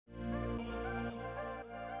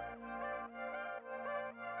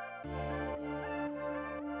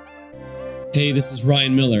Hey, this is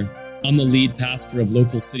Ryan Miller. I'm the lead pastor of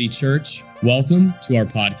Local City Church. Welcome to our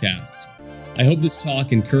podcast. I hope this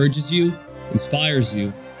talk encourages you, inspires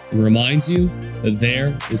you, and reminds you that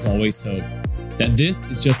there is always hope. That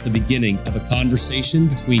this is just the beginning of a conversation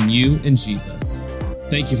between you and Jesus.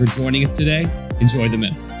 Thank you for joining us today. Enjoy the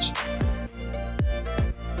message.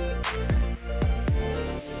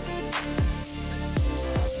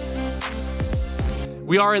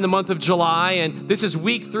 We are in the month of July, and this is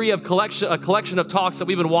week 3 of a collection of talks that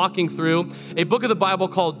we've been walking through, a book of the Bible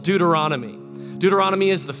called Deuteronomy. Deuteronomy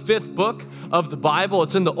is the 5th book of the Bible.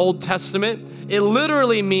 It's in the Old Testament. It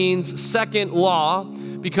literally means second law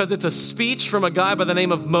because it's a speech from a guy by the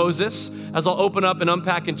name of Moses, as I'll open up and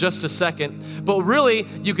unpack in just a second. But really,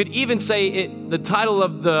 you could even say the title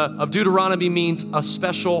of Deuteronomy means a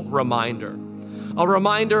special reminder. A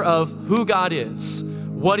reminder of who God is,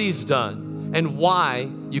 what he's done, and why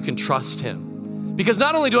you can trust him. Because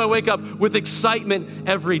not only do I wake up with excitement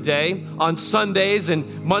every day on Sundays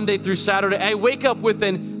and Monday through Saturday, I wake up with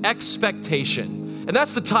an expectation. And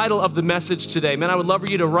that's the title of the message today. Man, I would love for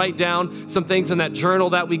you to write down some things in that journal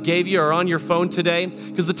that we gave you or on your phone today,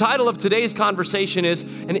 because the title of today's conversation is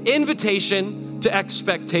An Invitation to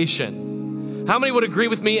Expectation. How many would agree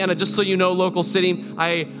with me? And just so you know, Local City,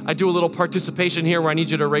 I do a little participation here where I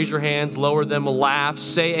need you to raise your hands, lower them, laugh,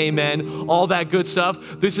 say amen, all that good stuff.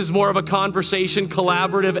 This is more of a conversation,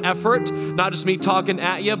 collaborative effort, not just me talking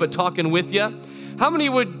at you, but talking with you. How many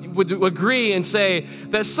would agree and say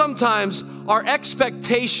that sometimes our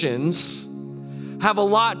expectations have a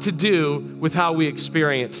lot to do with how we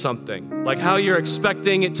experience something, like how you're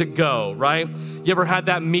expecting it to go, right? You ever had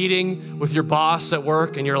that meeting with your boss at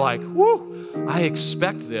work and you're like, whoo, I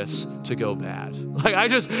expect this to go bad. Like, I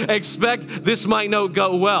just expect this might not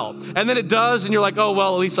go well. And then it does, and you're like, oh,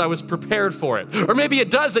 well, at least I was prepared for it. Or maybe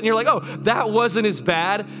it doesn't, and you're like, oh, that wasn't as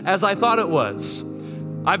bad as I thought it was.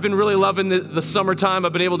 I've been really loving the summertime.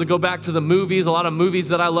 I've been able to go back to the movies. A lot of movies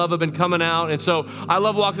that I love have been coming out. And so I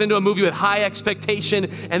love walking into a movie with high expectation,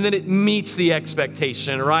 and then it meets the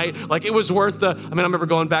expectation, right? Like, it was worth I remember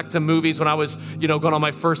going back to movies when I was, going on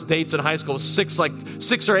my first dates in high school. It was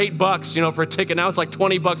 $6 or $8, for a ticket. Now it's like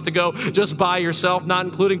 $20 to go just by yourself, not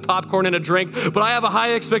including popcorn and a drink. But I have a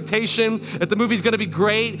high expectation that the movie's going to be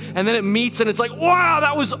great. And then it meets, and it's like, wow,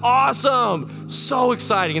 that was awesome. So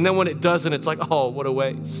exciting. And then when it doesn't, it's like, oh, what a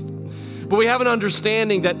waste. But we have an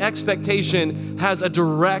understanding that expectation has a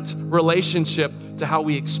direct relationship to how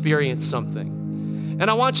we experience something.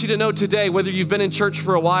 And I want you to know today, whether you've been in church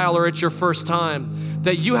for a while or it's your first time,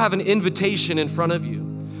 that you have an invitation in front of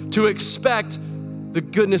you to expect the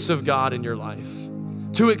goodness of God in your life,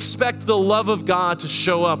 to expect the love of God to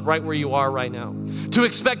show up right where you are right now, to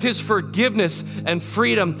expect his forgiveness and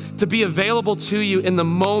freedom to be available to you in the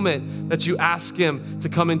moment that you ask him to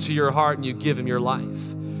come into your heart and you give him your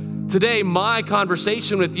life. Today, my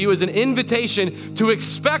conversation with you is an invitation to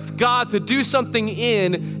expect God to do something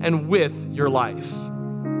in and with your life.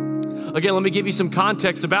 Again, let me give you some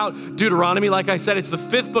context about Deuteronomy. Like I said, it's the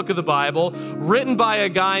 5th book of the Bible, written by a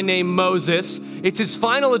guy named Moses. It's his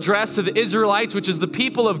final address to the Israelites, which is the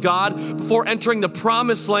people of God, before entering the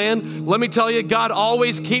promised land. Let me tell you, God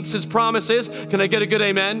always keeps his promises. Can I get a good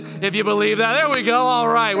amen if you believe that? There we go. All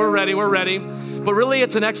right, we're ready. But really,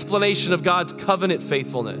 it's an explanation of God's covenant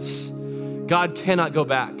faithfulness. God cannot go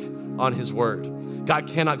back on his word. God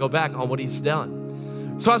cannot go back on what he's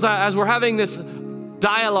done. So as we're having this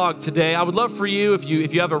dialogue today, I would love for you, if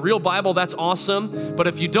you have a real Bible, that's awesome. But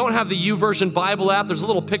if you don't have the YouVersion Bible app, there's a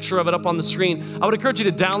little picture of it up on the screen. I would encourage you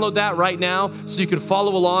to download that right now so you can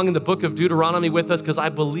follow along in the book of Deuteronomy with us, because I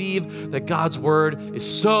believe that God's word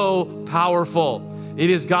is so powerful. It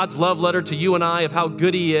is God's love letter to you and I of how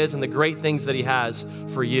good he is and the great things that he has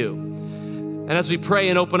for you. And as we pray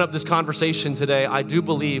and open up this conversation today, I do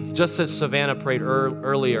believe, just as Savannah prayed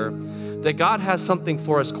earlier, that God has something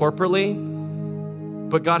for us corporately,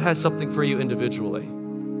 but God has something for you individually.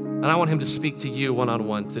 And I want him to speak to you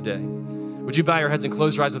one-on-one today. Would you bow your heads and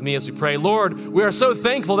close your eyes with me as we pray? Lord, we are so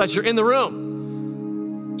thankful that you're in the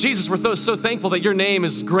room. Jesus, we're so thankful that your name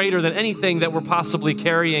is greater than anything that we're possibly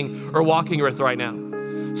carrying or walking with right now.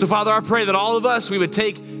 So Father, I pray that all of us, we would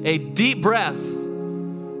take a deep breath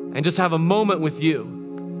and just have a moment with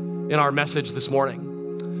you in our message this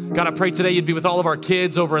morning. God, I pray today you'd be with all of our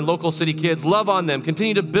kids over in Local City Kids. Love on them,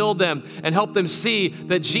 continue to build them, and help them see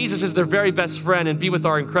that Jesus is their very best friend, and be with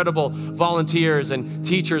our incredible volunteers and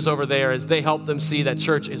teachers over there as they help them see that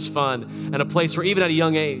church is fun and a place where even at a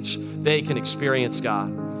young age, they can experience God.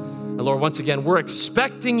 And Lord, once again, we're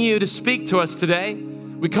expecting you to speak to us today.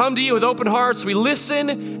 We come to you with open hearts, we listen,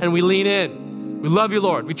 and we lean in. We love you,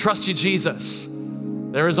 Lord. We trust you, Jesus.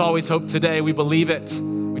 There is always hope today. We believe it.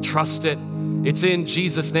 We trust it. It's in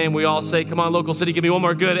Jesus' name we all say, come on, Local City, give me one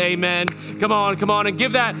more good amen. Come on, and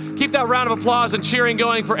keep that round of applause and cheering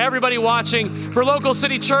going for everybody watching for Local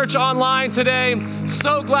City Church online today.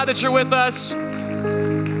 So glad that you're with us.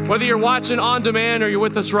 Whether you're watching on demand or you're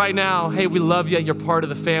with us right now, hey, we love you. You're part of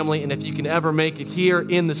the family. And if you can ever make it here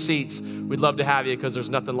in the seats, we'd love to have you because there's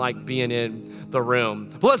nothing like being in the room.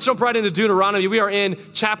 But let's jump right into Deuteronomy. We are in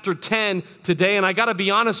chapter 10 today, and I got to be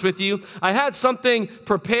honest with you. I had something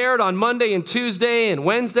prepared on Monday and Tuesday and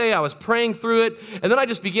Wednesday. I was praying through it, and then I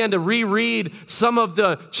just began to reread some of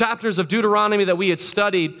the chapters of Deuteronomy that we had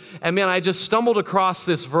studied, and man, I just stumbled across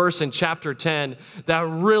this verse in chapter 10 that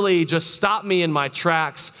really just stopped me in my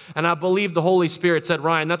tracks, and I believe the Holy Spirit said,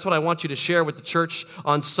 Ryan, that's what I want you to share with the church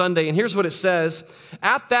on Sunday. And here's what it says.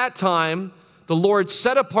 At that time, the Lord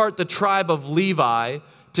set apart the tribe of Levi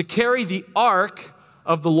to carry the ark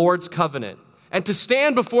of the Lord's covenant and to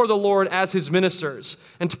stand before the Lord as his ministers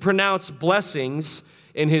and to pronounce blessings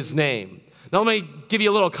in his name. Now, let me give you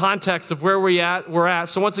a little context of where we're at.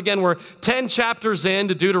 So once again, we're 10 chapters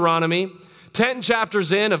into Deuteronomy, 10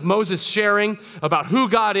 chapters in of Moses sharing about who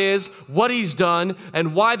God is, what he's done,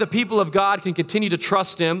 and why the people of God can continue to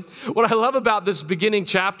trust him. What I love about this beginning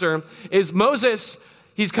chapter is Moses,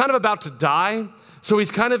 he's kind of about to die. So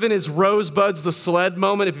he's kind of in his Rosebuds the Sled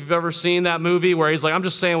moment, if you've ever seen that movie, where he's like, I'm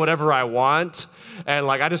just saying whatever I want. And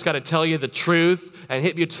like, I just got to tell you the truth and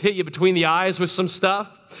hit you between the eyes with some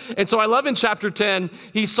stuff. And so I love in chapter 10,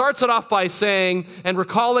 he starts it off by saying and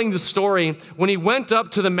recalling the story when he went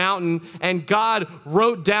up to the mountain and God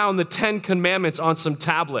wrote down the 10 commandments on some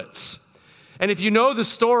tablets. And if you know the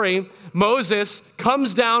story, Moses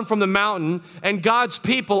comes down from the mountain and God's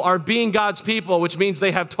people are being God's people, which means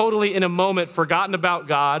they have totally in a moment forgotten about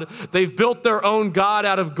God. They've built their own God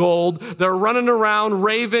out of gold. They're running around,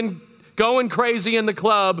 raving, going crazy in the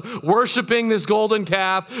club, worshiping this golden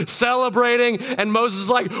calf, celebrating, and Moses is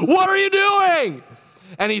like, what are you doing?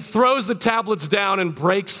 And he throws the tablets down and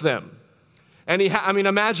breaks them. And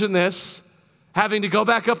imagine this, having to go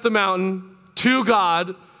back up the mountain to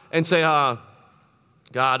God and say,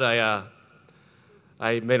 God,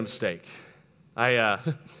 I made a mistake. You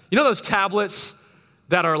know those tablets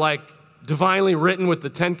that are like divinely written with the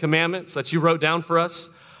 10 commandments that you wrote down for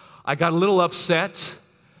us? I got a little upset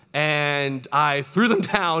and I threw them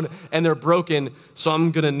down and they're broken, so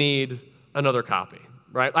I'm gonna need another copy,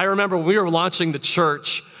 right? I remember when we were launching the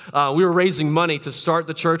church, we were raising money to start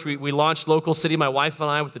the church. We launched Local City, my wife and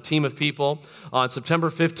I, with a team of people on September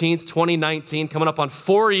 15th, 2019, coming up on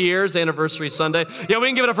 4 years, anniversary Sunday. Yeah, we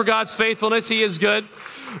can give it up for God's faithfulness. He is good.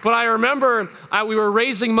 But I remember we were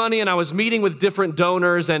raising money and I was meeting with different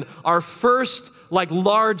donors, and our first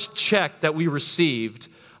large check that we received,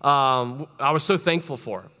 I was so thankful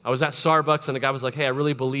for. I was at Starbucks and the guy was like, hey, I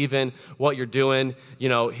really believe in what you're doing. You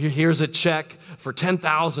know, here's a check for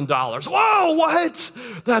 $10,000. Whoa, what?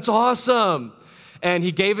 That's awesome. And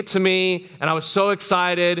he gave it to me and I was so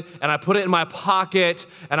excited and I put it in my pocket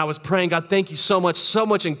and I was praying, God, thank you so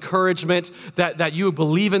much encouragement that you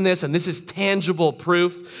believe in this and this is tangible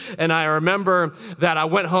proof. And I remember that I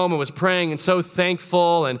went home and was praying and so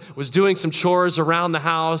thankful and was doing some chores around the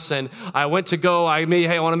house, and I went to go, I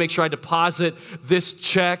want to make sure I deposit this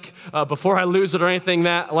check before I lose it or anything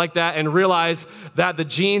like that, and realized that the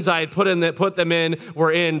jeans I had put them in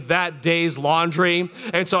were in that day's laundry.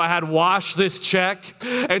 And so I had washed this check.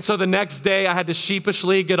 And so the next day I had to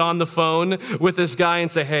sheepishly get on the phone with this guy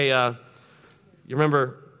and say, hey, you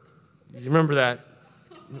remember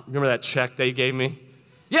that check they gave me?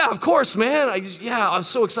 Yeah, of course, man. I'm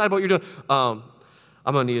so excited about what you're doing.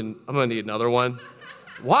 I'm gonna need another one.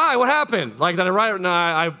 Why? What happened? Like that?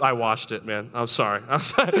 I washed it, man. I'm sorry.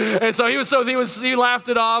 And so he laughed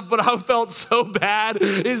it off, but I felt so bad.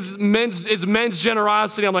 His men's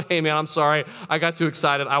generosity. I'm like, hey, man, I'm sorry. I got too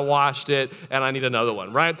excited. I washed it, and I need another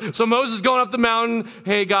one, right? So Moses going up the mountain.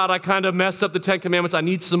 Hey, God, I kind of messed up the 10 commandments. I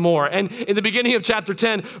need some more. And in the beginning of chapter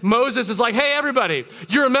 10, Moses is like, hey, everybody,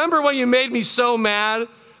 you remember when you made me so mad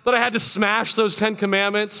that I had to smash those 10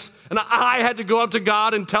 commandments? And I had to go up to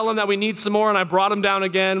God and tell him that we need some more, and I brought them down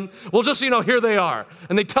again. Well, just so you know, here they are.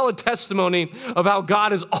 And they tell a testimony of how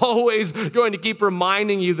God is always going to keep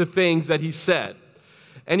reminding you the things that he said.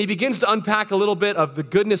 And he begins to unpack a little bit of the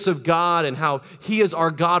goodness of God and how he is our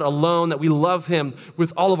God alone, that we love him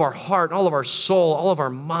with all of our heart, all of our soul, all of our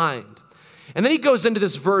mind. And then he goes into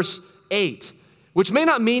this verse 8, which may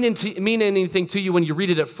not mean anything to you when you read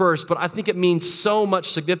it at first, but I think it means so much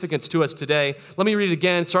significance to us today. Let me read it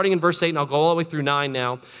again, starting in verse 8, and I'll go all the way through 9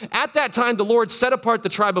 now. At that time, the Lord set apart the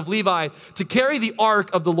tribe of Levi to carry the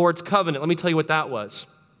ark of the Lord's covenant. Let me tell you what that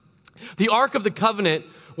was. The Ark of the Covenant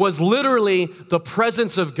was literally the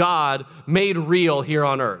presence of God made real here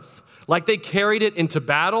on earth. Like they carried it into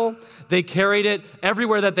battle. They carried it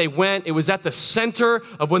everywhere that they went. It was at the center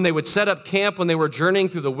of when they would set up camp, when they were journeying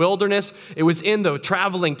through the wilderness. It was in the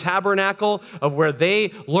traveling tabernacle of where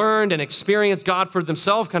they learned and experienced God for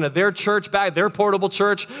themselves, kind of their church back, their portable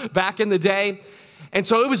church back in the day. And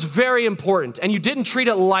so it was very important. And you didn't treat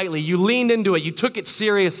it lightly. You leaned into it. You took it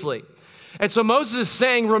seriously. And so Moses is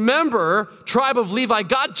saying, remember, tribe of Levi,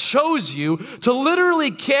 God chose you to literally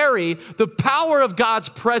carry the power of God's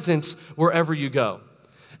presence wherever you go.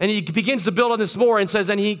 And he begins to build on this more and says,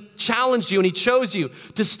 and he challenged you and he chose you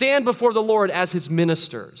to stand before the Lord as his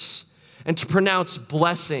ministers and to pronounce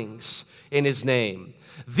blessings in his name.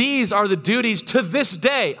 These are the duties to this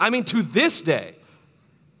day. I mean, to this day.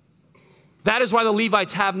 That is why the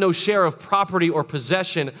Levites have no share of property or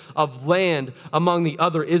possession of land among the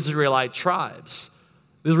other Israelite tribes.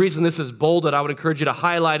 The reason this is bolded, I would encourage you to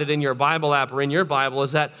highlight it in your Bible app or in your Bible,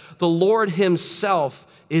 is that the Lord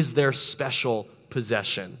himself is their special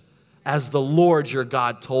possession, as the Lord your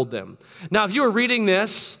God told them. Now, if you were reading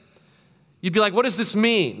this, you'd be like, what does this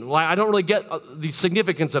mean? Well, I don't really get the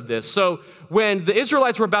significance of this. So when the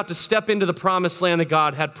Israelites were about to step into the promised land that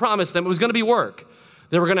God had promised them, it was going to be work.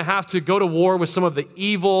 They were going to have to go to war with some of the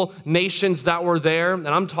evil nations that were there. And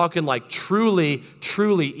I'm talking like truly,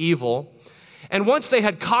 truly evil. And once they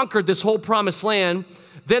had conquered this whole promised land,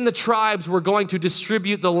 then the tribes were going to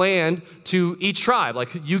distribute the land to each tribe. Like,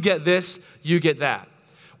 you get this, you get that.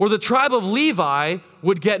 Where the tribe of Levi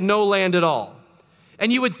would get no land at all.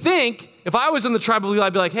 And you would think, if I was in the tribe of Levi,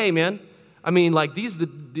 I'd be like, hey, man, I mean, like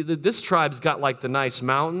this tribe's got like the nice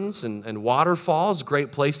mountains and waterfalls,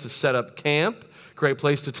 great place to set up camp, great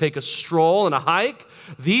place to take a stroll and a hike.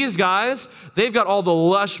 These guys, they've got all the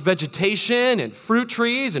lush vegetation and fruit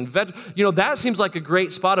trees and that seems like a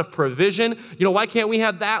great spot of provision. Why can't we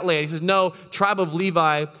have that land? He says, no, tribe of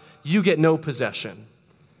Levi, you get no possession.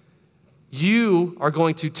 You are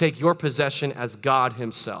going to take your possession as God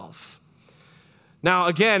himself. Now,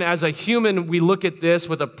 again, as a human, we look at this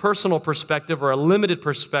with a personal perspective or a limited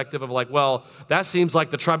perspective of like, well, that seems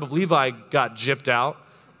like the tribe of Levi got gypped out,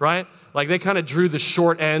 right? Like they kind of drew the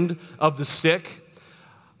short end of the stick.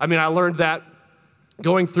 I mean, I learned that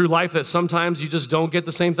going through life that sometimes you just don't get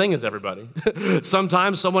the same thing as everybody.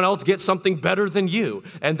 Sometimes someone else gets something better than you,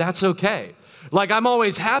 and that's okay. Like, I'm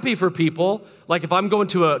always happy for people. Like, if I'm going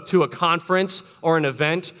to a conference or an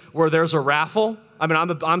event where there's a raffle, I mean,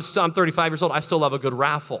 I'm 35 years old. I still love a good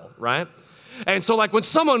raffle, right? And so, like, when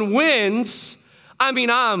someone wins, I mean,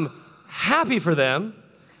 I'm happy for them,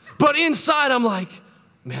 but inside I'm like,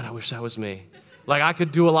 man, I wish that was me. Like, I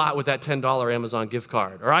could do a lot with that $10 Amazon gift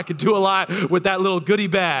card, or I could do a lot with that little goodie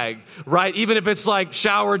bag, right? Even if it's like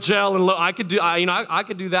shower gel and I could do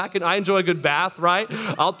that. I enjoy a good bath, right?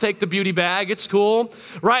 I'll take the beauty bag. It's cool,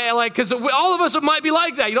 right? Like, because all of us might be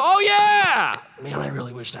like that. Oh yeah, man, I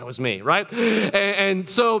really wish that was me, right? And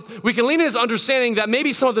so we can lean in this understanding that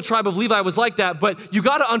maybe some of the tribe of Levi was like that, but you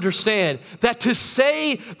got to understand that to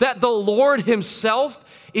say that the Lord himself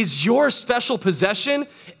is your special possession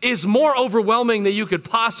is more overwhelming than you could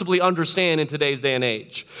possibly understand in today's day and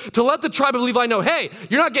age. To let the tribe of Levi know, hey,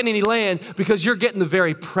 you're not getting any land because you're getting the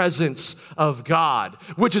very presence of God,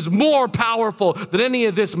 which is more powerful than any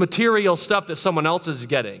of this material stuff that someone else is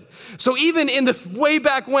getting. So even in the way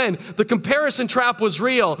back when, the comparison trap was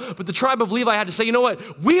real, but the tribe of Levi had to say, you know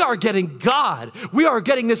what? We are getting God. We are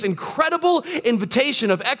getting this incredible invitation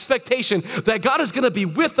of expectation that God is going to be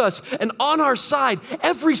with us and on our side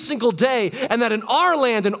every single day, and that in our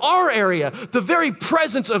land, in our area, the very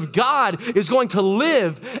presence of God is going to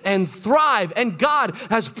live and thrive, and God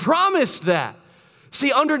has promised that.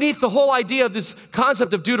 See, underneath the whole idea of this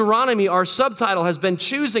concept of Deuteronomy, our subtitle has been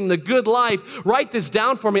choosing the good life. Write this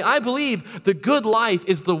down for me. I believe the good life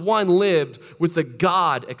is the one lived with the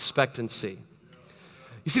God expectancy.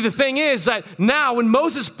 You see, the thing is that now when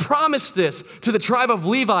Moses promised this to the tribe of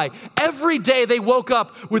Levi, every day they woke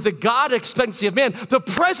up with the God expectancy of, man, the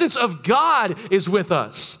presence of God is with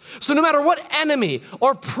us. So no matter what enemy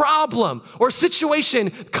or problem or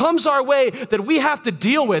situation comes our way that we have to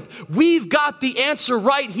deal with, we've got the answer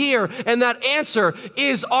right here. And that answer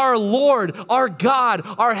is our Lord, our God,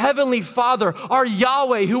 our Heavenly Father, our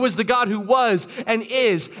Yahweh, who is the God who was and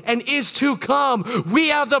is to come. We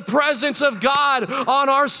have the presence of God on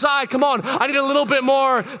our side. Come on, I need a little bit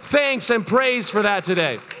more thanks and praise for that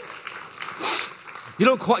today. You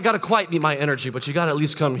don't got to quite meet my energy, but you got to at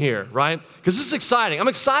least come here, right? Because this is exciting. I'm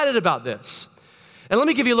excited about this. And let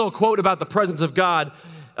me give you a little quote about the presence of God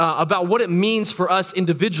about what it means for us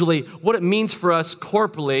individually, what it means for us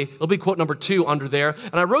corporately. It'll be quote number 2 under there.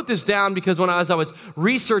 And I wrote this down because as I was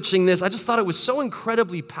researching this, I just thought it was so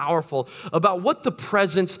incredibly powerful about what the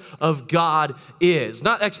presence of God is.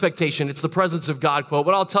 Not expectation, it's the presence of God quote.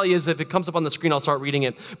 What I'll tell you is if it comes up on the screen, I'll start reading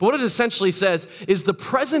it. But what it essentially says is the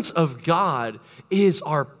presence of God is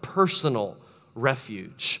our personal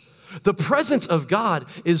refuge. The presence of God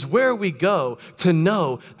is where we go to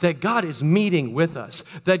know that God is meeting with us,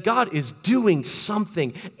 that God is doing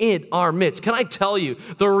something in our midst. Can I tell you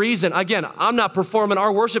the reason? Again, I'm not performing,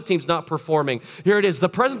 our worship team's not performing. Here it is. The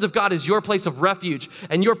presence of God is your place of refuge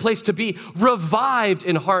and your place to be revived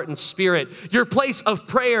in heart and spirit. Your place of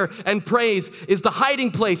prayer and praise is the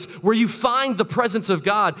hiding place where you find the presence of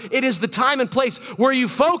God. It is the time and place where you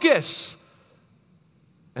focus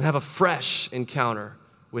and have a fresh encounter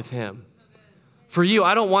with him. For you,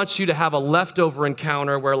 I don't want you to have a leftover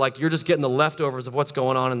encounter where you're just getting the leftovers of what's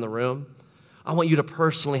going on in the room. I want you to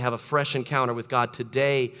personally have a fresh encounter with God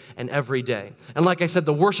today and every day. And like I said,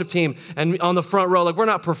 the worship team and on the front row, we're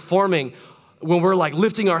not performing when we're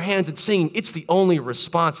lifting our hands and singing. It's the only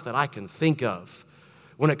response that I can think of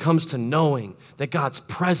when it comes to knowing that God's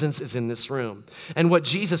presence is in this room and what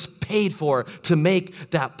Jesus paid for to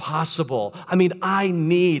make that possible. I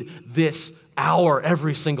need this hour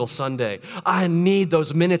every single Sunday. I need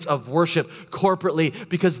those minutes of worship corporately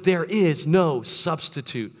because there is no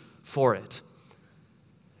substitute for it.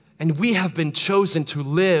 And we have been chosen to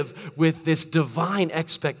live with this divine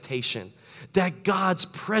expectation that God's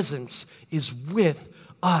presence is with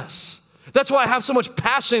us. That's why I have so much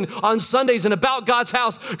passion on Sundays and about God's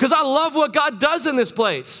house, because I love what God does in this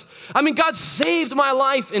place. God saved my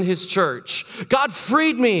life in his church. God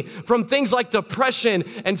freed me from things like depression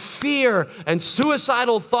and fear and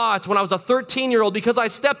suicidal thoughts when I was a 13-year-old because I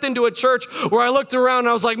stepped into a church where I looked around and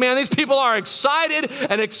I was like, man, these people are excited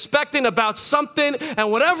and expectant about something, and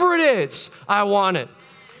whatever it is, I want it.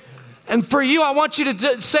 And for you, I want you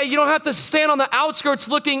to say you don't have to stand on the outskirts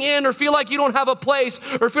looking in or feel like you don't have a place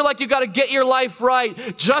or feel like you got to get your life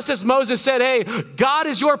right. Just as Moses said, hey, God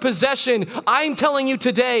is your possession. I'm telling you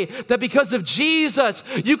today that because of Jesus,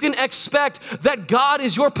 you can expect that God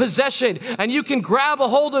is your possession and you can grab a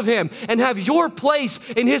hold of him and have your place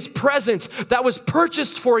in his presence that was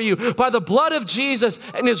purchased for you by the blood of Jesus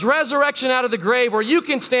and his resurrection out of the grave, where you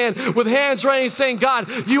can stand with hands raised saying, God,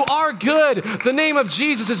 you are good. The name of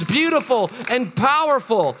Jesus is beautiful and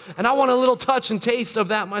powerful, and I want a little touch and taste of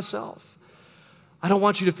that myself. I don't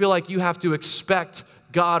want you to feel like you have to expect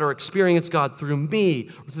God or experience God through me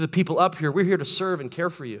or through the people up here. We're here to serve and care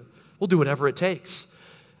for you. We'll do whatever it takes.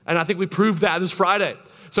 And I think we proved that this Friday.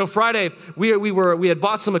 So Friday, we had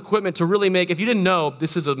bought some equipment to really make, if you didn't know,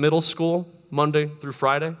 this is a middle school, Monday through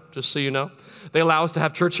Friday, just so you know. They allow us to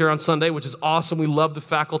have church here on Sunday, which is awesome. We love the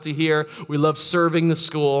faculty here. We love serving the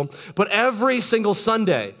school. But every single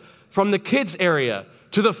Sunday, from the kids area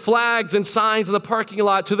to the flags and signs in the parking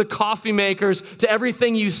lot to the coffee makers to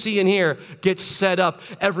everything you see in here gets set up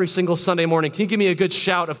every single Sunday morning. Can you give me a good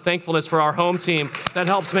shout of thankfulness for our home team that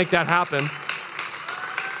helps make that happen?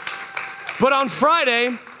 But on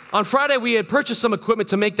Friday, we had purchased some equipment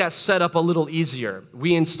to make that setup a little easier.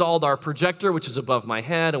 We installed our projector, which is above my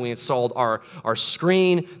head, and we installed our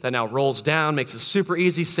screen that now rolls down, makes it super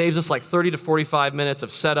easy, saves us 30 to 45 minutes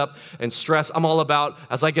of setup and stress.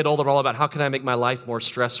 As I get older, I'm all about how can I make my life more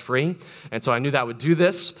stress-free? And so I knew that would do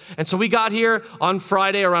this. And so we got here on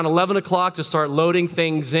Friday around 11 o'clock to start loading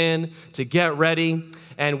things in, to get ready.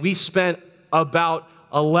 And we spent about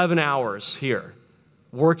 11 hours here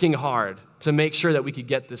working hard to make sure that we could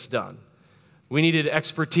get this done. We needed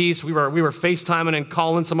expertise. We were FaceTiming and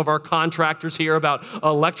calling some of our contractors here about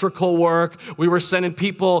electrical work. We were sending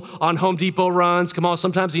people on Home Depot runs. Come on,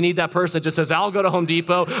 sometimes you need that person that just says, I'll go to Home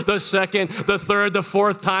Depot the second, the third, the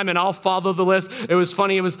fourth time, and I'll follow the list. It was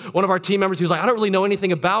funny. It was one of our team members. He was like, I don't really know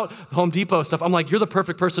anything about Home Depot stuff. I'm like, you're the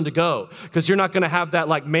perfect person to go because you're not going to have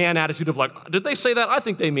that man attitude of did they say that? I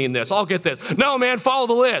think they mean this. I'll get this. No, man, follow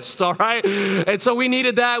the list, all right? And so we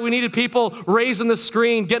needed that. We needed people raising the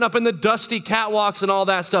screen, getting up in the dusty catwalks and all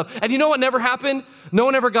that stuff. And you know what never happened? No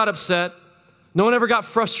one ever got upset. No one ever got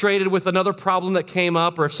frustrated with another problem that came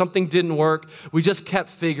up or if something didn't work. We just kept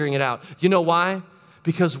figuring it out. You know why?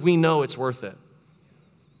 Because we know it's worth it.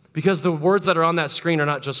 Because the words that are on that screen are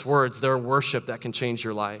not just words. They're worship that can change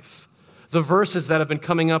your life. The verses that have been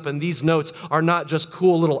coming up in these notes are not just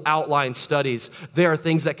cool little outline studies. They are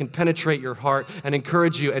things that can penetrate your heart and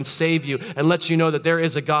encourage you and save you and let you know that there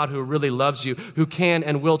is a God who really loves you, who can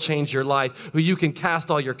and will change your life, who you can cast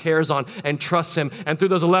all your cares on and trust him. And through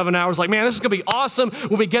those 11 hours, like, man, this is going to be awesome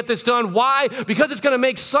when we get this done. Why? Because it's going to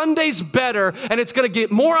make Sundays better, and it's going to get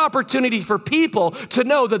more opportunity for people to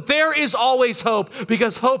know that there is always hope,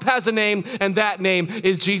 because hope has a name, and that name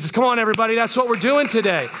is Jesus. Come on, everybody. That's what we're doing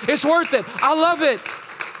today. It's worth it. I love it.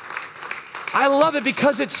 I love it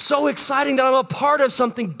because it's so exciting that I'm a part of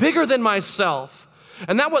something bigger than myself.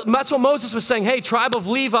 And that's what Moses was saying. Hey, tribe of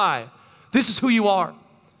Levi, this is who you are.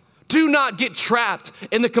 Do not get trapped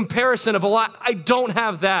in the comparison of, well, I don't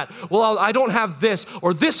have that. Well, I don't have this,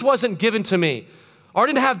 or this wasn't given to me, or I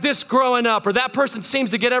didn't have this growing up, or that person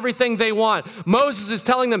seems to get everything they want. Moses is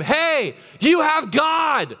telling them, hey, you have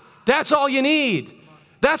God. That's all you need.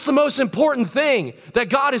 That's the most important thing, that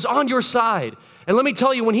God is on your side. And let me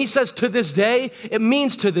tell you, when he says to this day, it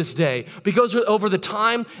means to this day, because over the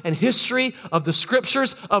time and history of the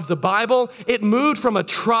scriptures of the Bible, it moved from a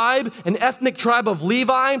tribe, an ethnic tribe of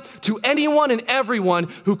Levi, to anyone and everyone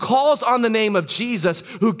who calls on the name of Jesus,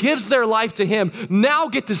 who gives their life to him, now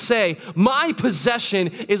get to say, my possession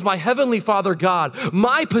is my heavenly Father God.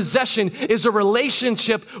 My possession is a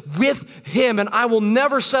relationship with him, and I will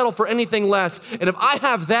never settle for anything less. And if I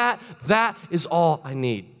have that, that is all I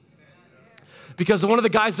need. Because one of the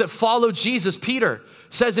guys that followed Jesus, Peter,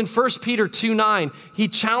 says in 1 Peter 2:9, he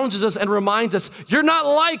challenges us and reminds us, you're not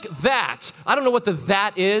like that. I don't know what the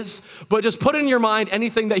that is, but just put in your mind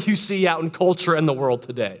anything that you see out in culture and the world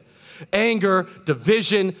today. Anger,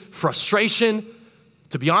 division, frustration.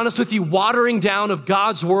 To be honest with you, watering down of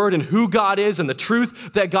God's word and who God is and the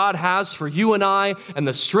truth that God has for you and I, and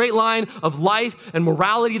the straight line of life and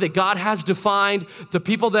morality that God has defined. The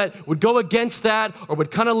people that would go against that or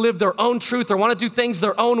would kind of live their own truth or want to do things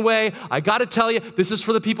their own way, I got to tell you, this is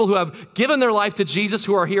for the people who have given their life to Jesus,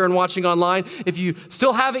 who are here and watching online. If you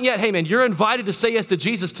still haven't yet, hey man, you're invited to say yes to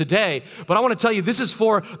Jesus today. But I want to tell you, this is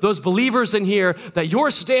for those believers in here, that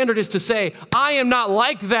your standard is to say, I am not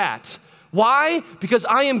like that. Why? Because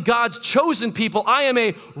I am God's chosen people. I am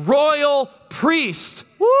a royal priest.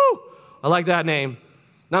 Woo! I like that name.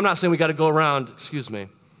 Now, I'm not saying we got to go around, excuse me.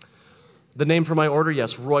 The name for my order,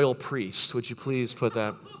 yes, royal priest. Would you please put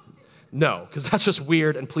that? No, because that's just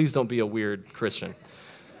weird, and please don't be a weird Christian.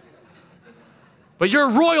 But you're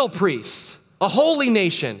a royal priest, a holy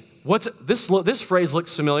nation. What's this phrase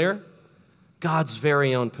looks familiar? God's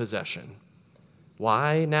very own possession.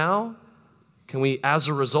 Why now? Can we, as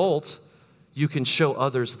a result, you can show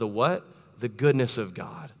others the what? The goodness of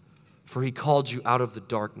God. For he called you out of the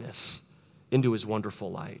darkness into his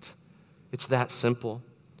wonderful light. It's that simple.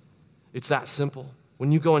 It's that simple.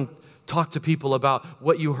 When you go and talk to people about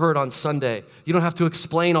what you heard on Sunday, you don't have to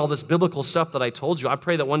explain all this biblical stuff that I told you. I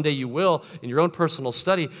pray that one day you will in your own personal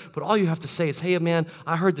study, but all you have to say is, hey man,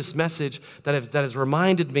 I heard this message that has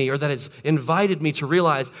reminded me, or that has invited me to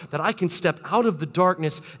realize that I can step out of the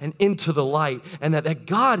darkness and into the light, and that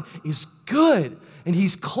God is good, and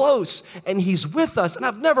he's close, and he's with us. And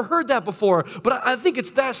I've never heard that before, but I think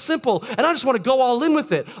it's that simple, and I just want to go all in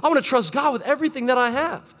with it. I want to trust God with everything that I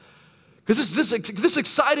have. Because this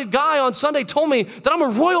excited guy on Sunday told me that I'm a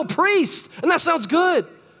royal priest, and that sounds good.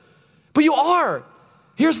 But you are.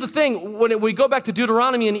 Here's the thing, when we go back to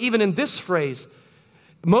Deuteronomy, and even in this phrase,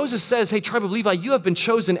 Moses says, hey, tribe of Levi, you have been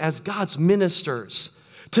chosen as God's ministers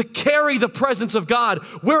to carry the presence of God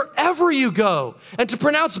wherever you go and to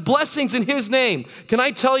pronounce blessings in his name. Can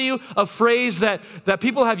I tell you a phrase that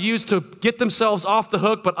people have used to get themselves off the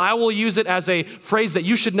hook, but I will use it as a phrase that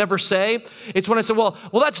you should never say? It's when I say, well,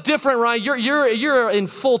 that's different, Ryan. You're in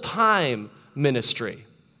full-time ministry.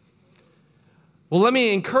 Well, let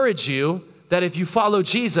me encourage you that if you follow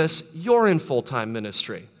Jesus, you're in full-time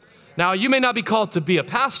ministry. Now, you may not be called to be a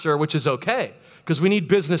pastor, which is okay, because we need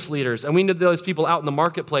business leaders and we need those people out in the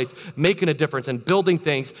marketplace making a difference and building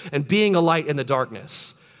things and being a light in the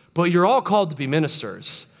darkness. But you're all called to be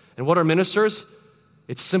ministers. And what are ministers?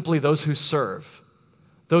 It's simply those who serve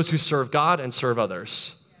God and serve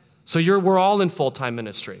others. So we're all in full-time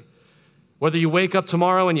ministry. Whether you wake up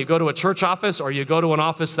tomorrow and you go to a church office or you go to an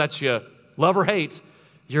office that you love or hate,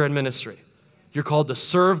 you're in ministry. You're called to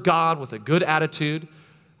serve God with a good attitude,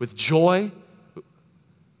 with joy,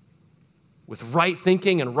 with right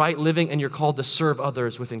thinking and right living, and you're called to serve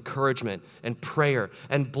others with encouragement and prayer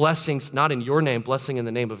and blessings, not in your name, blessing in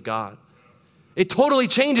the name of God. It totally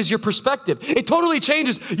changes your perspective. It totally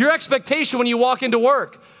changes your expectation when you walk into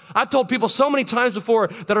work. I've told people so many times before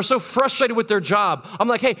that are so frustrated with their job. I'm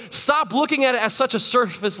like, hey, stop looking at it as such a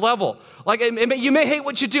surface level. Like, you may hate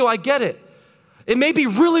what you do. I get it. It may be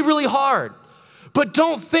really, really hard. But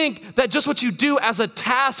don't think that just what you do as a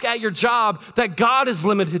task at your job, that God is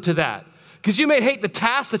limited to that. Because you may hate the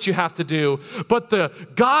task that you have to do, but the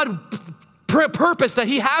God purpose that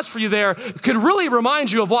he has for you there can really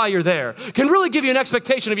remind you of why you're there, can really give you an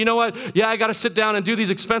expectation of, you know what, yeah, I got to sit down and do these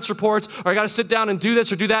expense reports, or I got to sit down and do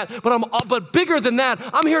this or do that, but bigger than that,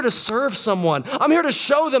 I'm here to serve someone. I'm here to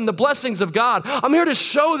show them the blessings of God. I'm here to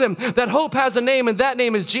show them that hope has a name, and that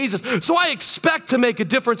name is Jesus. So I expect to make a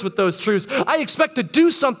difference with those truths. I expect to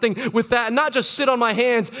do something with that, and not just sit on my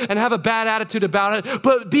hands and have a bad attitude about it,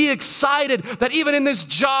 but be excited that even in this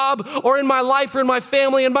job or in my life or in my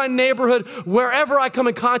family, in my neighborhood, wherever I come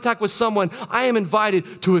in contact with someone, I am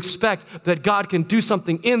invited to expect that God can do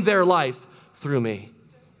something in their life through me.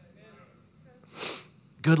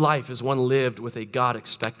 Good life is one lived with a God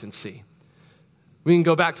expectancy. We can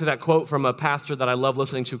go back to that quote from a pastor that I love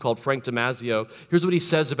listening to called Frank Damasio. Here's what he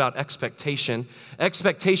says about expectation.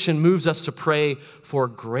 Expectation moves us to pray for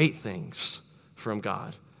great things from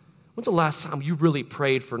God. When's the last time you really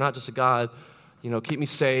prayed for not just a God, keep me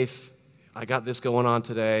safe, I got this going on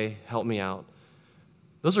today, help me out.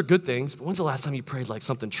 Those are good things, but when's the last time you prayed like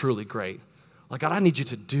something truly great? Like, God, I need you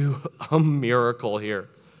to do a miracle here.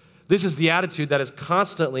 This is the attitude that is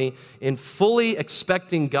constantly in fully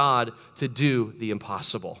expecting God to do the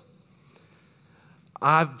impossible.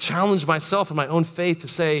 I've challenged myself in my own faith to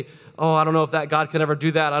say, oh, I don't know if that God can ever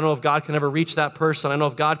do that. I don't know if God can ever reach that person. I don't know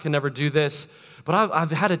if God can ever do this. But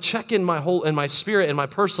I've had to check in my spirit, in my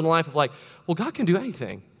personal life of like, well, God can do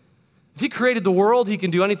anything. If he created the world, he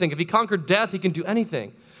can do anything. If he conquered death, he can do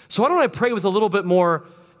anything. So why don't I pray with a little bit more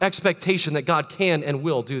expectation that God can and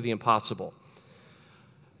will do the impossible?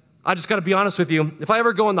 I just got to be honest with you. If I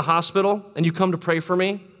ever go in the hospital and you come to pray for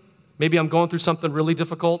me, maybe I'm going through something really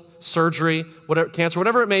difficult, surgery, whatever, cancer,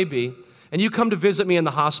 whatever it may be, and you come to visit me in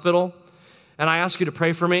the hospital, and I ask you to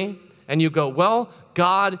pray for me, and you go, well,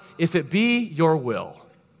 God, if it be your will,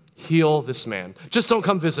 heal this man. Just don't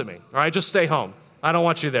come visit me, all right? Just stay home. I don't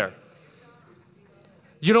want you there.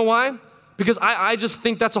 You know why? Because I just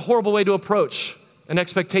think that's a horrible way to approach an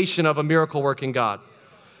expectation of a miracle-working God.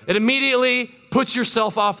 It immediately puts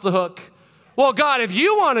yourself off the hook. Well, God, if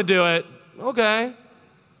you want to do it, okay.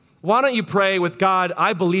 Why don't you pray with God,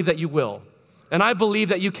 I believe that you will, and I believe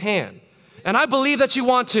that you can, and I believe that you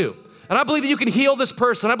want to. And I believe that you can heal this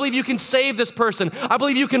person. I believe you can save this person. I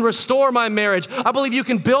believe you can restore my marriage. I believe you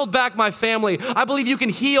can build back my family. I believe you can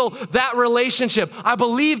heal that relationship. I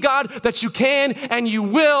believe, God, that you can and you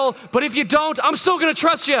will. But if you don't, I'm still going to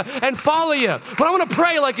trust you and follow you. But I'm going to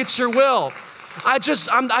pray like it's your will. I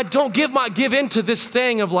don't give in to this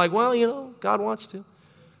thing of like, well, God wants to.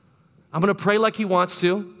 I'm going to pray like he wants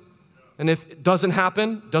to. And if it doesn't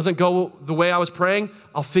happen, doesn't go the way I was praying,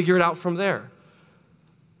 I'll figure it out from there.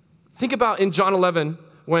 Think about in John 11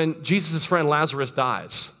 when Jesus' friend Lazarus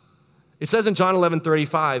dies. It says in John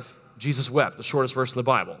 11:35, Jesus wept, the shortest verse in the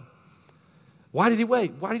Bible. Why did he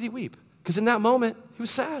weep? Why did he weep? Because in that moment, he was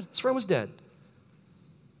sad. His friend was dead.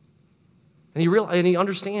 And he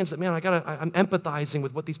understands that, man, I'm empathizing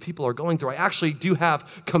with what these people are going through. I actually do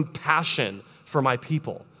have compassion for my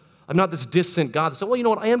people. I'm not this distant God that said, well, you know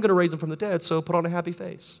what? I am going to raise them from the dead, so put on a happy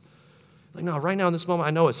face. Like, no, right now in this moment,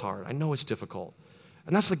 I know it's hard. I know it's difficult.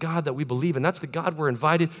 And that's the God that we believe in. That's the God we're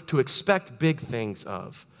invited to expect big things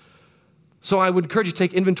of. So I would encourage you to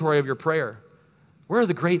take inventory of your prayer. Where are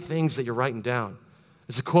the great things that you're writing down?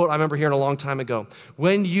 It's a quote I remember hearing a long time ago.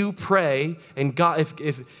 When you pray, and God,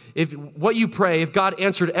 if what you pray, if God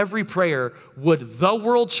answered every prayer, would the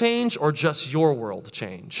world change or just your world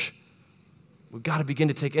change? We've got to begin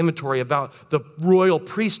to take inventory about the royal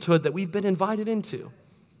priesthood that we've been invited into.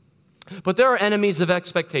 But there are enemies of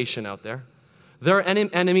expectation out there. There are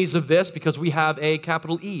enemies of this because we have a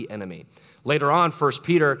capital E enemy. Later on, 1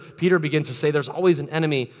 Peter begins to say there's always an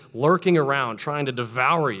enemy lurking around trying to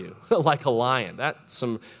devour you like a lion. That's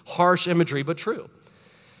some harsh imagery, but true.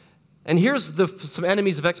 And here's some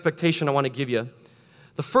enemies of expectation I want to give you.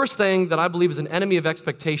 The first thing that I believe is an enemy of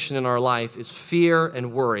expectation in our life is fear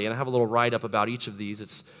and worry. And I have a little write-up about each of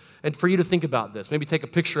these. And for you to think about this, maybe take a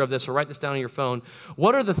picture of this or write this down on your phone.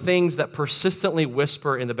 What are the things that persistently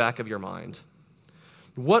whisper in the back of your mind?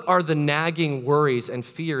 What are the nagging worries and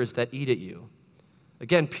fears that eat at you?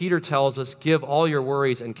 Again, Peter tells us, give all your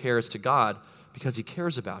worries and cares to God because he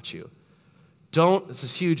cares about you. This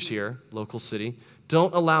is huge here, local city,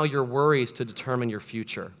 don't allow your worries to determine your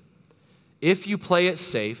future. If you play it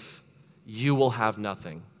safe, you will have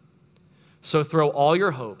nothing. So throw all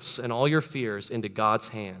your hopes and all your fears into God's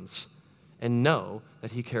hands and know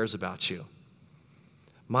that he cares about you.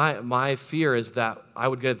 My fear is that I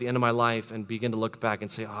would get at the end of my life and begin to look back and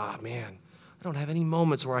say, man, I don't have any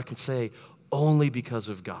moments where I can say, only because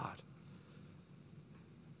of God.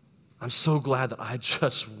 I'm so glad that I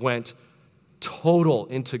just went total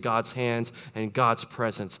into God's hands and God's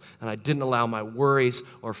presence, and I didn't allow my worries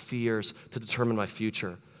or fears to determine my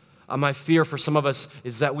future. My fear for some of us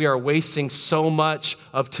is that we are wasting so much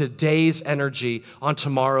of today's energy on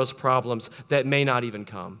tomorrow's problems that may not even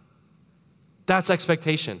come. That's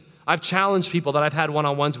expectation. I've challenged people that I've had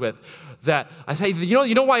one-on-ones with that I say,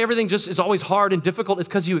 you know why everything just is always hard and difficult? It's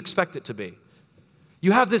because you expect it to be.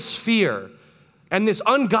 You have this fear and this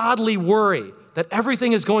ungodly worry that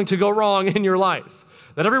everything is going to go wrong in your life,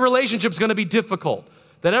 that every relationship is going to be difficult,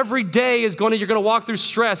 that every day you're going to walk through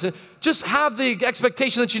stress, and just have the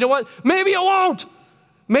expectation that, you know what, maybe it won't.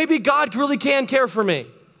 Maybe God really can care for me.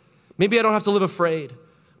 Maybe I don't have to live afraid.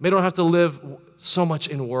 Maybe I don't have to live so much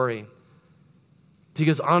in worry.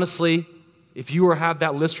 Because honestly, if you have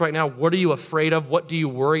that list right now, what are you afraid of? What do you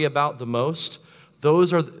worry about the most?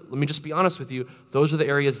 Let me just be honest with you, those are the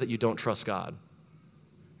areas that you don't trust God.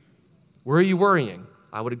 Where are you worrying?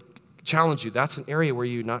 I would challenge you, that's an area where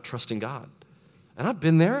you're not trusting God. And I've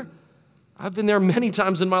been there. I've been there many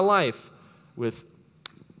times in my life with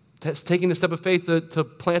taking the step of faith to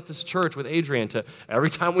plant this church with Adrian, to every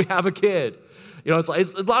time we have a kid. It's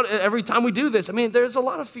a lot, every time we do this, there's a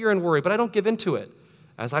lot of fear and worry, but I don't give into it.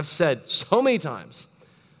 As I've said so many times,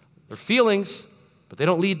 they're feelings, but they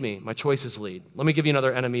don't lead me. My choices lead. Let me give you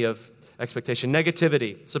another enemy of expectation.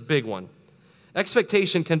 Negativity. It's a big one.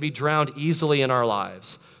 Expectation can be drowned easily in our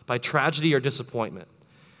lives by tragedy or disappointment.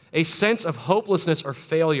 A sense of hopelessness or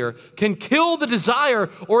failure can kill the desire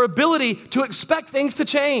or ability to expect things to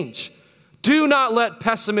change. Do not let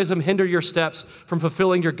pessimism hinder your steps from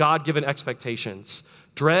fulfilling your God-given expectations.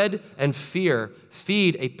 Dread and fear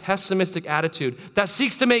feed a pessimistic attitude that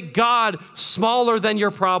seeks to make God smaller than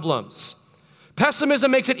your problems.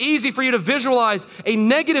 Pessimism makes it easy for you to visualize a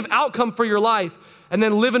negative outcome for your life and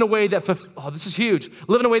then live in a way that, this is huge,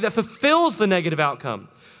 live in a way that fulfills the negative outcome.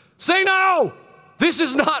 Say no! This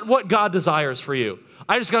is not what God desires for you.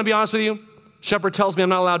 I just gotta be honest with you. Shepherd tells me I'm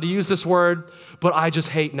not allowed to use this word, but I just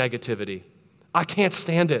hate negativity. I can't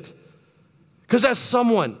stand it. Because as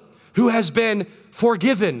someone who has been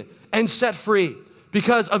forgiven and set free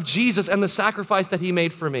because of Jesus and the sacrifice that he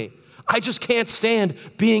made for me, I just can't stand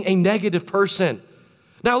being a negative person.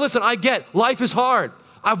 Now listen, I get life is hard.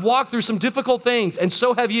 I've walked through some difficult things, and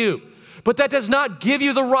so have you. But that does not give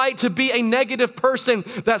you the right to be a negative person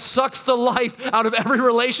that sucks the life out of every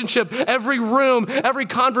relationship, every room, every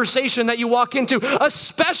conversation that you walk into,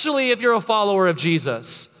 especially if you're a follower of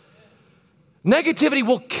Jesus. Negativity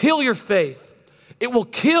will kill your faith. It will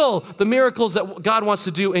kill the miracles that God wants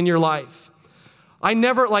to do in your life. I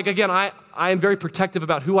am very protective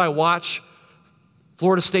about who I watch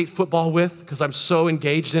Florida State football with because I'm so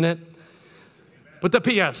engaged in it.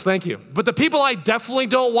 Yes, thank you. But the people I definitely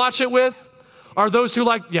don't watch it with are those who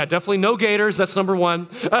definitely no Gators, that's number one.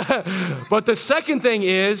 But the second thing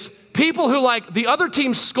is people who the other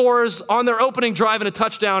team scores on their opening drive in a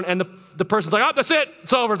touchdown and the person's like, that's it,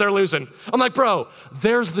 it's over, they're losing. I'm like, bro,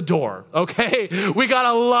 there's the door, okay? We got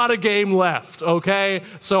a lot of game left, okay?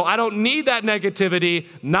 So I don't need that negativity,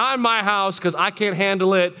 not in my house because I can't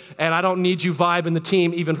handle it, and I don't need you vibing the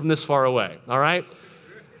team even from this far away, all right?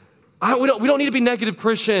 We don't need to be negative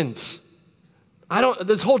Christians.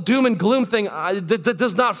 This whole doom and gloom thing that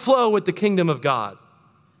does not flow with the kingdom of God.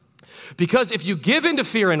 Because if you give into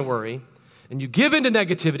fear and worry, and you give into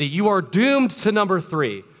negativity, you are doomed to number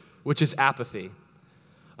 3, which is apathy.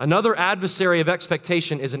 Another adversary of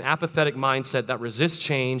expectation is an apathetic mindset that resists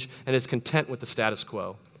change and is content with the status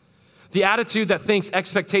quo. The attitude that thinks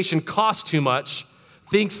expectation costs too much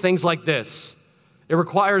thinks things like this. It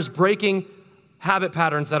requires breaking habit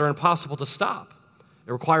patterns that are impossible to stop.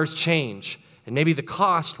 It requires change, and maybe the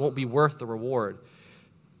cost won't be worth the reward.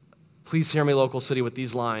 Please hear me, local city, with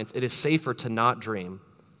these lines. It is safer to not dream,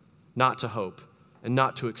 not to hope, and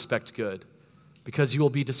not to expect good, because you will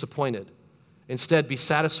be disappointed. Instead, be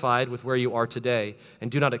satisfied with where you are today, and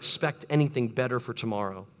do not expect anything better for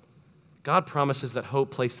tomorrow. God promises that hope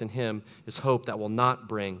placed in him is hope that will not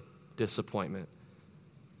bring disappointment.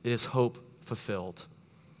 It is hope fulfilled.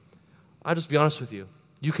 I'll just be honest with you.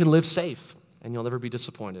 You can live safe and you'll never be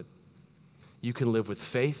disappointed. You can live with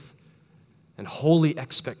faith and holy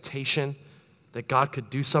expectation that God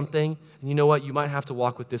could do something. And you know what? You might have to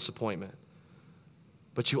walk with disappointment.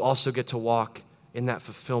 But you also get to walk in that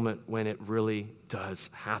fulfillment when it really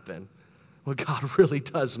does happen. Well, God really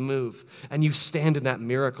does move, and you stand in that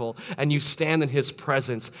miracle, and you stand in his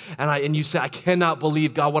presence, and you say, I cannot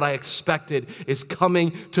believe, God, what I expected is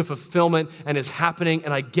coming to fulfillment and is happening,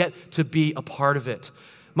 and I get to be a part of it.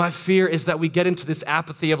 My fear is that we get into this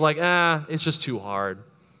apathy of like, it's just too hard.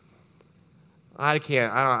 I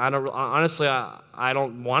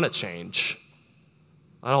don't want to change.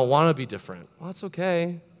 I don't want to be different. Well, that's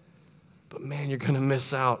okay. But man, you're going to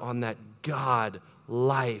miss out on that God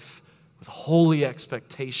life with holy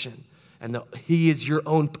expectation, and he is your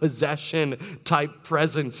own possession type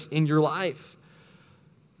presence in your life.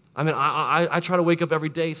 I mean, I try to wake up every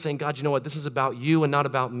day saying, God, you know what? This is about you and not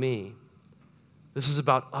about me. This is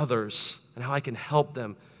about others and how I can help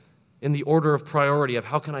them in the order of priority of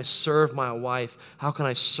how can I serve my wife, how can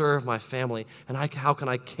I serve my family, and how can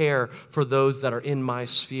I care for those that are in my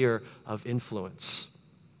sphere of influence.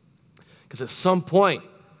 Because at some point,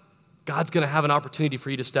 God's going to have an opportunity for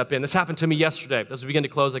you to step in. This happened to me yesterday. As we begin to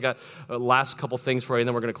close, I got last couple things for you, and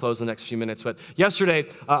then we're going to close in the next few minutes. But yesterday,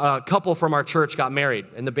 a couple from our church got married,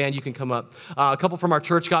 and the band, you can come up. A couple from our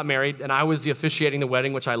church got married, and I was the officiating the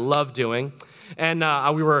wedding, which I love doing. And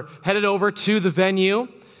we were headed over to the venue.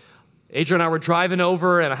 Adrian and I were driving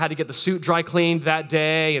over, and I had to get the suit dry cleaned that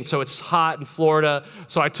day, and so it's hot in Florida.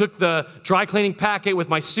 So I took the dry cleaning packet with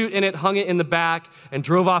my suit in it, hung it in the back, and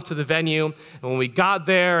drove off to the venue. And when we got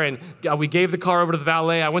there and we gave the car over to the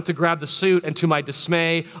valet, I went to grab the suit, and to my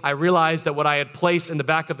dismay, I realized that what I had placed in the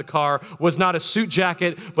back of the car was not a suit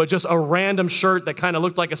jacket, but just a random shirt that kind of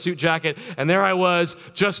looked like a suit jacket. And there I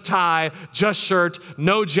was, just tie, just shirt,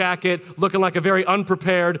 no jacket, looking like a very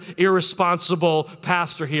unprepared, irresponsible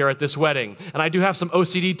pastor here at this wedding. And I do have some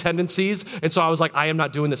OCD tendencies, and so I was like, I am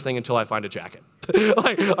not doing this thing until I find a jacket.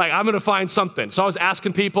 like I'm going to find something. So I was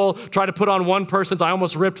asking people, try to put on one person's. I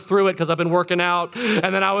almost ripped through it because I've been working out.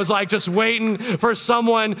 And then I was like just waiting for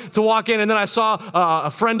someone to walk in. And then I saw a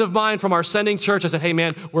friend of mine from our sending church. I said, hey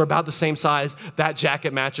man, we're about the same size. That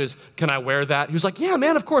jacket matches. Can I wear that? He was like, yeah,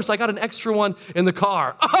 man, of course. I got an extra one in the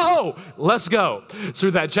car. Oh, let's go. So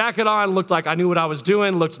that jacket on, looked like I knew what I was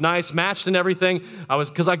doing, looked nice, matched and everything.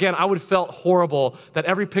 Because again, I would have felt horrible that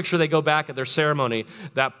every picture they go back at their ceremony,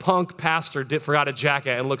 that punk pastor forgot a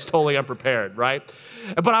jacket and looks totally unprepared, right?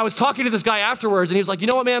 But I was talking to this guy afterwards, and he was like, you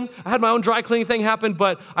know what, man? I had my own dry cleaning thing happen,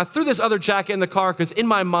 but I threw this other jacket in the car because in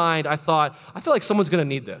my mind, I thought, I feel like someone's going to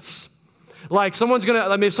need this. Like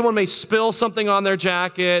someone may spill something on their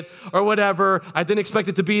jacket or whatever. I didn't expect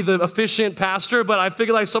it to be the efficient pastor, but I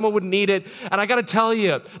figured like someone would need it. And I got to tell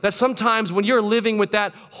you that sometimes when you're living with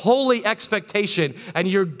that holy expectation and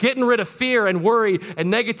you're getting rid of fear and worry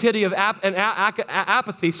and negativity of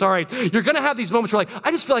apathy, you're going to have these moments where like, I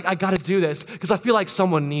just feel like I got to do this because I feel like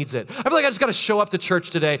someone needs it. I feel like I just got to show up to church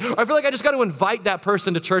today. Or I feel like I just got to invite that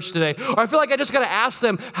person to church today. Or I feel like I just got to ask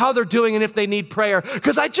them how they're doing and if they need prayer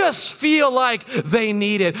because I just feel like they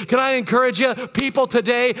need it. Can I encourage you? People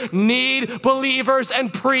today need believers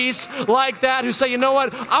and priests like that who say, you know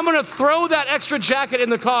what? I'm going to throw that extra jacket in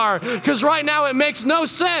the car because right now it makes no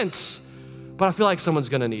sense. But I feel like someone's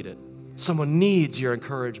going to need it. Someone needs your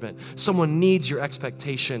encouragement. Someone needs your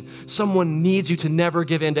expectation. Someone needs you to never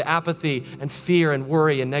give in to apathy and fear and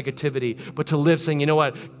worry and negativity, but to live saying, you know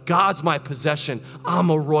what? God's my possession. I'm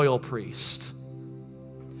a royal priest.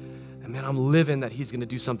 Man, I'm living that he's going to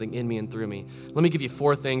do something in me and through me. Let me give you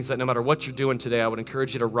 4 things that no matter what you're doing today, I would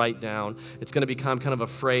encourage you to write down. It's going to become kind of a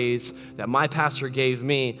phrase that my pastor gave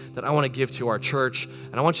me that I want to give to our church.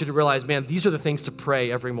 And I want you to realize, man, these are the things to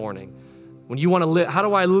pray every morning. When you want to live, how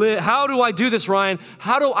do I live? How do I do this, Ryan?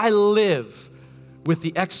 How do I live with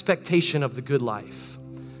the expectation of the good life?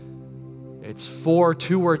 It's 4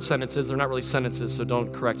 2-word sentences. They're not really sentences, so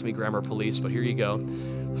don't correct me, grammar police, but here you go.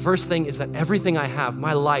 The first thing is that everything I have,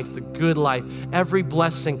 my life, the good life, every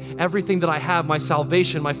blessing, everything that I have, my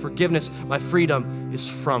salvation, my forgiveness, my freedom is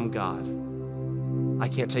from God. I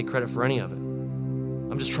can't take credit for any of it.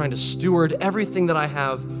 I'm just trying to steward everything that I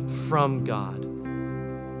have from God.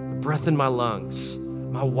 The breath in my lungs,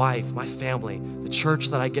 my wife, my family, the church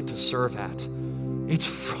that I get to serve at, it's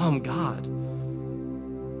from God.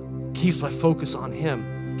 Keeps my focus on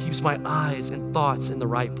Him, keeps my eyes and thoughts in the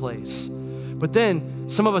right place. But then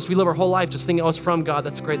some of us, we live our whole life just thinking, oh, it's from God.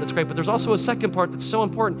 That's great. But there's also a second part that's so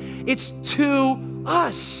important. It's to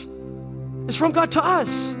us. It's from God to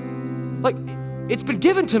us. Like, it's been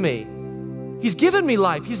given to me. He's given me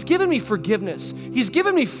life. He's given me forgiveness. He's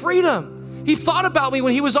given me freedom. He thought about me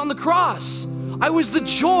when he was on the cross. I was the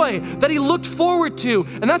joy that he looked forward to.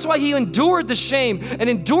 And that's why he endured the shame and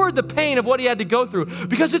endured the pain of what he had to go through.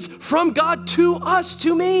 Because it's from God to us,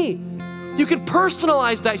 to me. You can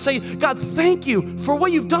personalize that. Say, God, thank you for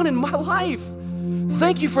what you've done in my life.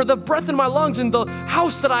 Thank you for the breath in my lungs and the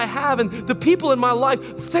house that I have and the people in my life.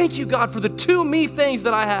 Thank you, God, for the 2 me things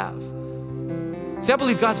that I have. See, I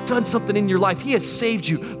believe God's done something in your life. He has saved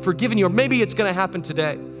you, forgiven you, or maybe it's gonna happen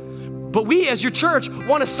today. But we as your church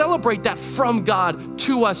wanna celebrate that from God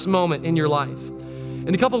to us moment in your life.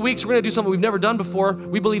 In a couple of weeks, we're gonna do something we've never done before.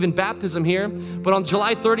 We believe in baptism here, but on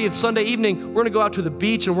July 30th, Sunday evening, we're gonna go out to the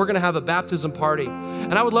beach and we're gonna have a baptism party.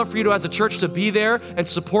 And I would love for you to, as a church, to be there and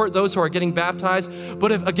support those who are getting baptized.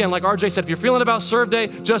 But if, again, like RJ said, if you're feeling about Serve Day,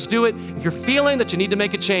 just do it. If you're feeling that you need to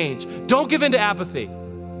make a change, don't give in to apathy.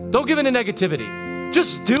 Don't give in to negativity.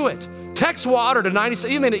 Just do it. Text water to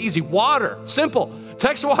 97, you made it easy, water, simple.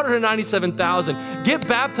 Text water to 97,000. Get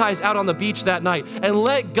baptized out on the beach that night and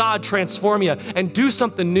let God transform you and do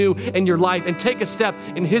something new in your life and take a step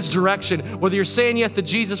in His direction. Whether you're saying yes to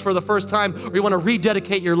Jesus for the first time or you want to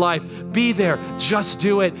rededicate your life, be there. Just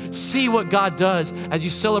do it. See what God does as you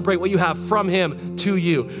celebrate what you have from Him to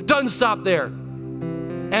you. Doesn't stop there.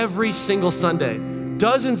 Every single Sunday,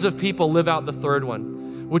 dozens of people live out the third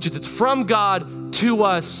one, which is it's from God to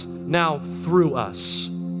us, now through us.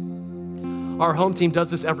 Our home team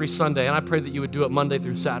does this every Sunday, and I pray that you would do it Monday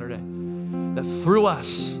through Saturday. That through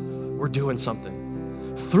us, we're doing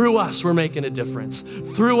something. Through us, we're making a difference.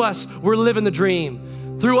 Through us, we're living the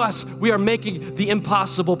dream. Through us, we are making the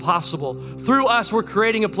impossible possible. Through us, we're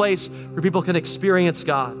creating a place where people can experience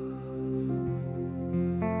God.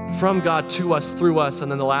 From God to us, through us,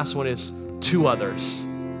 and then the last one is to others.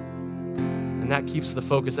 And that keeps the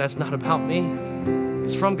focus. That's not about me.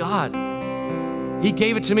 It's from God. He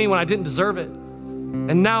gave it to me when I didn't deserve it.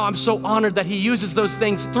 And now I'm so honored that He uses those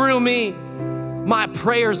things through me. My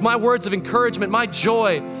prayers, my words of encouragement, my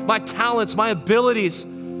joy, my talents, my abilities.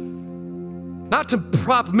 Not to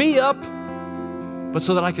prop me up, but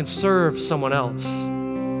so that I can serve someone else.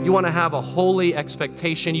 You want to have a holy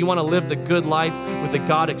expectation. You want to live the good life with a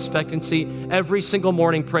God expectancy. Every single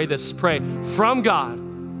morning, pray this. Pray from God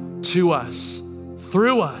to us,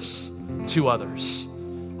 through us to others.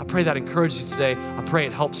 I pray that encourages you today. I pray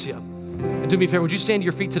it helps you. And do me a favor, would you stand to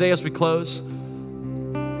your feet today as we close?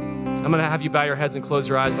 I'm gonna have you bow your heads and close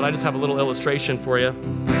your eyes, but I just have a little illustration for you.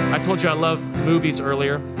 I told you I love movies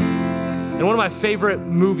earlier. And one of my favorite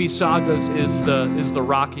movie sagas is the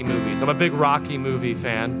Rocky movies. I'm a big Rocky movie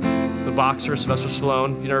fan. The boxer, Sylvester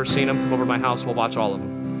Stallone. If you've never seen him, come over to my house, we'll watch all of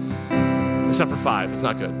them. Except for 5, it's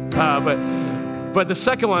not good. But the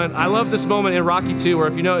second one, I love this moment in Rocky 2 where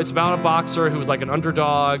if you know, it's about a boxer who was like an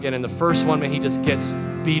underdog, and in the first one, man, he just gets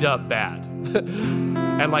beat up bad.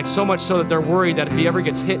 And like so much so that they're worried that if he ever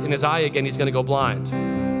gets hit in his eye again, he's gonna go blind.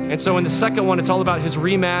 And so in the second one, it's all about his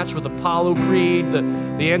rematch with Apollo Creed,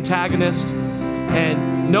 the antagonist,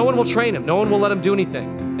 and no one will train him. No one will let him do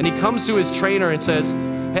anything. And he comes to his trainer and says,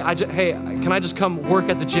 hey, can I just come work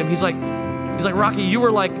at the gym? He's like, Rocky, you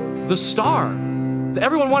were like the star.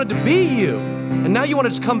 Everyone wanted to be you. And now you want to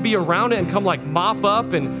just come be around it and come like mop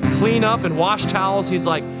up and clean up and wash towels. He's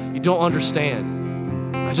like, you don't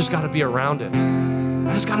understand. I just got to be around it.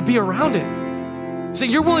 I just got to be around it. See,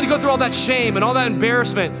 you're willing to go through all that shame and all that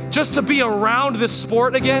embarrassment just to be around this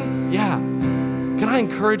sport again? Yeah. Can I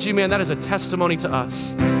encourage you, man? That is a testimony to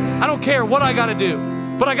us. I don't care what I got to do,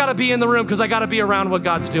 but I got to be in the room because I got to be around what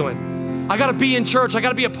God's doing. I got to be in church. I got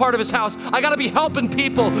to be a part of His house. I got to be helping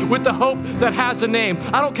people with the hope that has a name.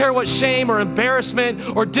 I don't care what shame or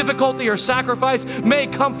embarrassment or difficulty or sacrifice may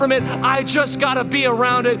come from it. I just got to be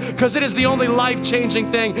around it because it is the only life-changing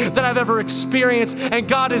thing that I've ever experienced. And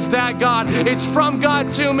God is that God. It's from God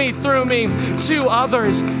to me, through me, to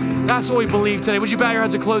others. That's what we believe today. Would you bow your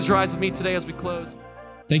heads and close your eyes with me today as we close?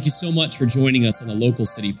 Thank you so much for joining us on the Local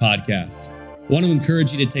City Podcast. I want to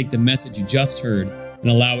encourage you to take the message you just heard and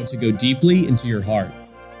allow it to go deeply into your heart.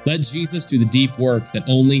 Let Jesus do the deep work that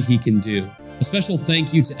only He can do. A special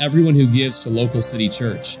thank you to everyone who gives to Local City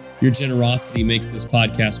Church. Your generosity makes this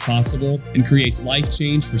podcast possible and creates life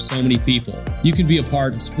change for so many people. You can be a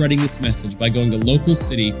part of spreading this message by going to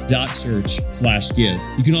localcity.church/give.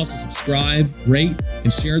 You can also subscribe, rate,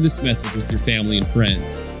 and share this message with your family and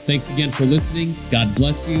friends. Thanks again for listening. God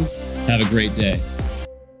bless you. Have a great day.